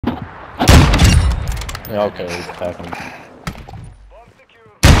Yeah, okay, he's packing.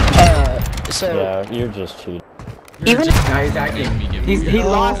 Yeah, you're just cheating. Even if he's hacking. He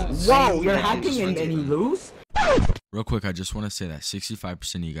lost. Whoa, you're hacking and he lose? Real quick, I just want to say that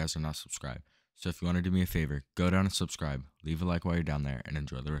 65% of you guys are not subscribed. So if you want to do me a favor, go down and subscribe, leave a like while you're down there, and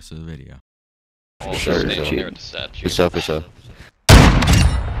enjoy the rest of the video. For sure.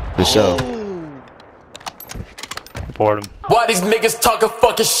 Bored him. Why these niggas talking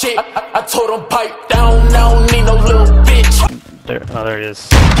fucking shit? I told them pipe down, I don't need no little bitch. There he is.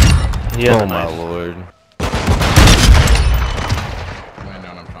 Oh my lord. Laying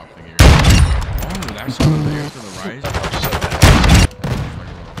down on top thingy. Oh, that's over there for the rise.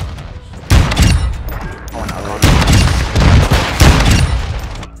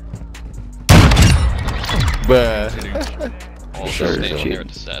 Bruh.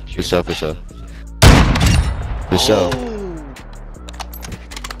 For sure.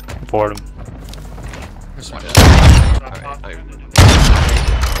 Bored him. Swear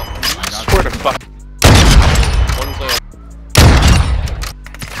to fuck.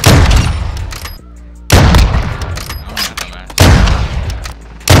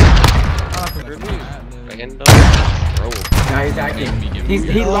 Now he's hacking.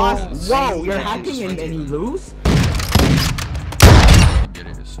 He lost. Whoa, you're hacking and he lose?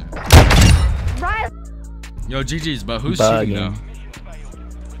 Yo, GG's, but who's cheating though?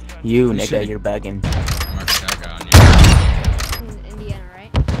 you, nigga, you're bugging. Mark that guy on you. In Indiana,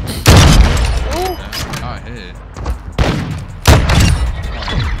 right? Oh, I hit.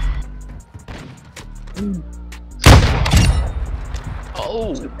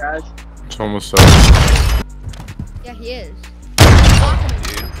 Oh. It's almost up. Yeah, he is.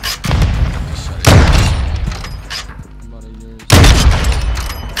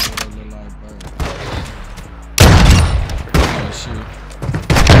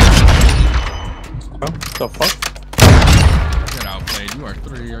 The fuck? Get outplayed. You are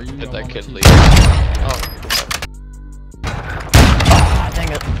 3. Are you? Hit that kid lead. Ah,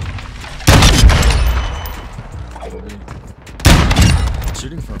 dang it.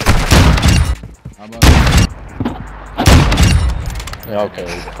 Shooting from. How about Yeah, okay,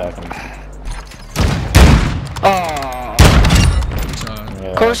 he's packing. Oh.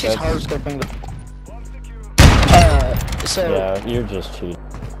 Yeah, Of course he's hard scoping the. Yeah, you're just cheating.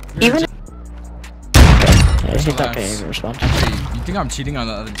 Even. Yeah, he's not paying any response. Hey, you think I'm cheating on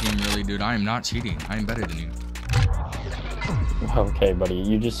the other team, really, dude? I am not cheating. I am better than you. Okay, buddy,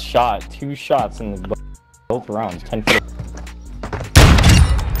 you just shot 2 shots in the both rounds. 10 feet.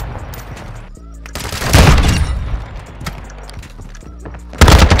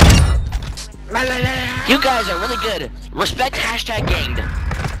 You guys are really good. Respect hashtag ganged.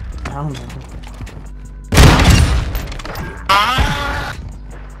 I don't know.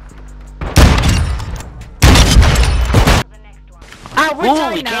 Ooh,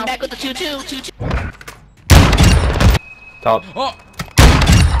 we came back with the 2-2. Top. Oh!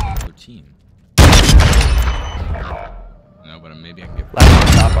 Your team. No, but maybe I can get. Last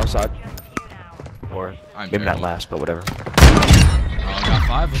on top, outside. Or I'm maybe not terrible. last, but whatever. Oh, I got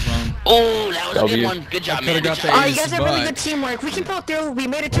 5 of them. Oh, that was a good one. Good job, man. Got the Oh, ace, you guys have really good teamwork. We can pull through. We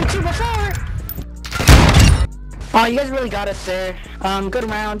made it 2-2 before. Oh, you guys really got us there. Good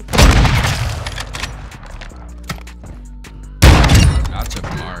round. Gotcha,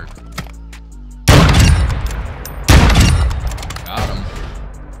 Mark. Got him.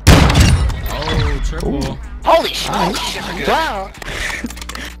 Oh, triple. Ooh. Holy shit! Wow.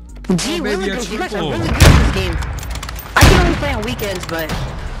 Gee, really good. You guys are really good at this game. I can only play on weekends, but.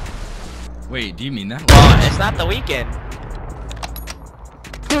 Wait, do you mean that? It's not the weekend.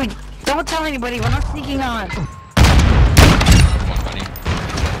 Dude, don't tell anybody. We're not sneaking on. Come on, buddy.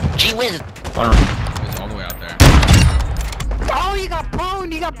 Gee whiz. It's all the way out there. Oh, you got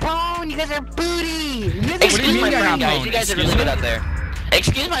pwned. You guys are booty. Excuse my friend, guys. You guys did really good out there.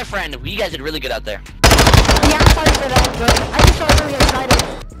 Excuse my friend. You guys did really good out there. Yeah, I'm sorry for that, but I just got really excited.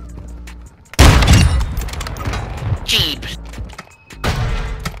 Cheap.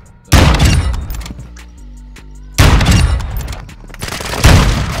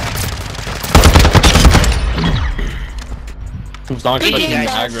 Who's not Good expecting game,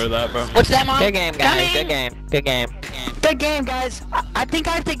 to guys. aggro that, bro? What's that, Mom? Good game, guys. Good game. Good game. Good game, guys. I think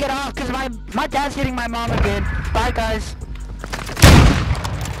I have to get off because my dad's hitting my mom again. Bye, guys.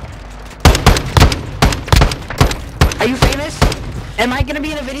 Are you famous? Am I gonna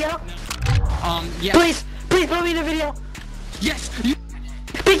be in a video? Yeah. Please put me in a video. Yes.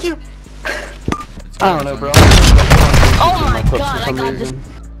 Thank you. I don't know, bro. Oh my god, I got this.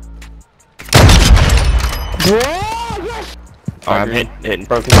 Whoa, yes. I'm hitting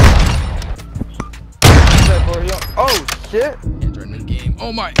broken. Oh shit! Android mid game.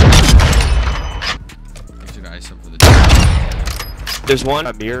 Oh my! Make sure to ice up for the. There's one.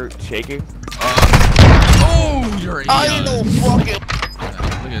 A mirror shaking. Oh, you're. I know fucking. Look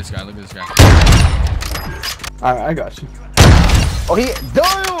at this guy. Look at this guy. Alright, I got you. Oh, he.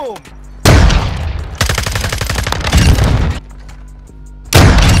 Damn!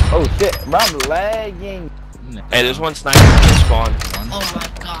 Oh shit, bro, I'm lagging. Hey, there's one sniper in the spawn. Oh my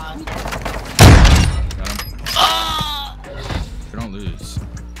god. Got him. We don't lose.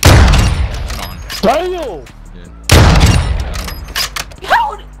 Get on. Damn! Good.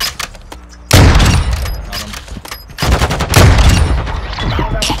 How? Got him.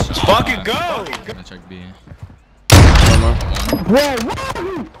 Fucking go! I'm gonna check B. Whoa,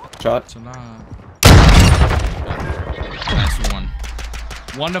 Shot. So nah. Nice one.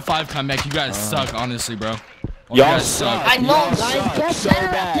 1 to 5 comeback. You guys suck, honestly, bro. Oh, you guys suck. I know, guys. Get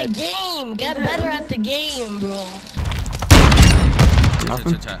better at the game. Get better at the game, bro. Oh,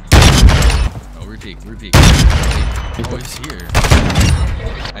 repeat. Oh, he's here.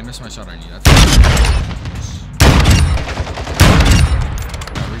 I missed my shot on you. That's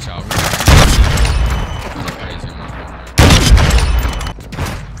reach out. That's crazy.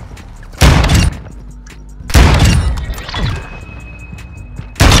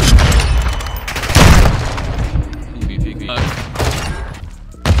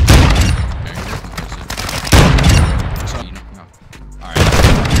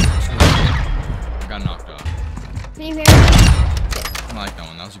 Can you hear me? I like that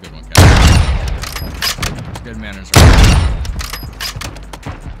one. That was a good one, Cat. Good manners, right?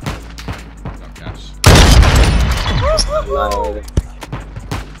 Good job, Cash.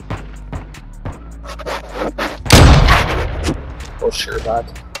 Oh, sure, that.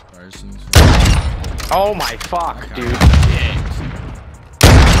 Oh my fuck, Okay. dude.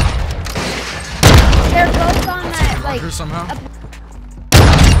 They're both on that, like, somehow.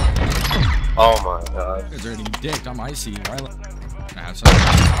 Oh my god. You guys are getting dicked. I'm icy. Rylannn. I have something.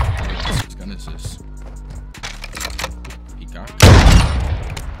 Whose gun is this? Peacock.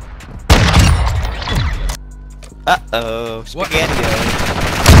 Uh-oh. Spaghetti.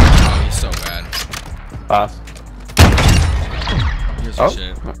 Oh, he's so bad. Pass. Here's the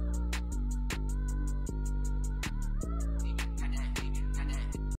shit.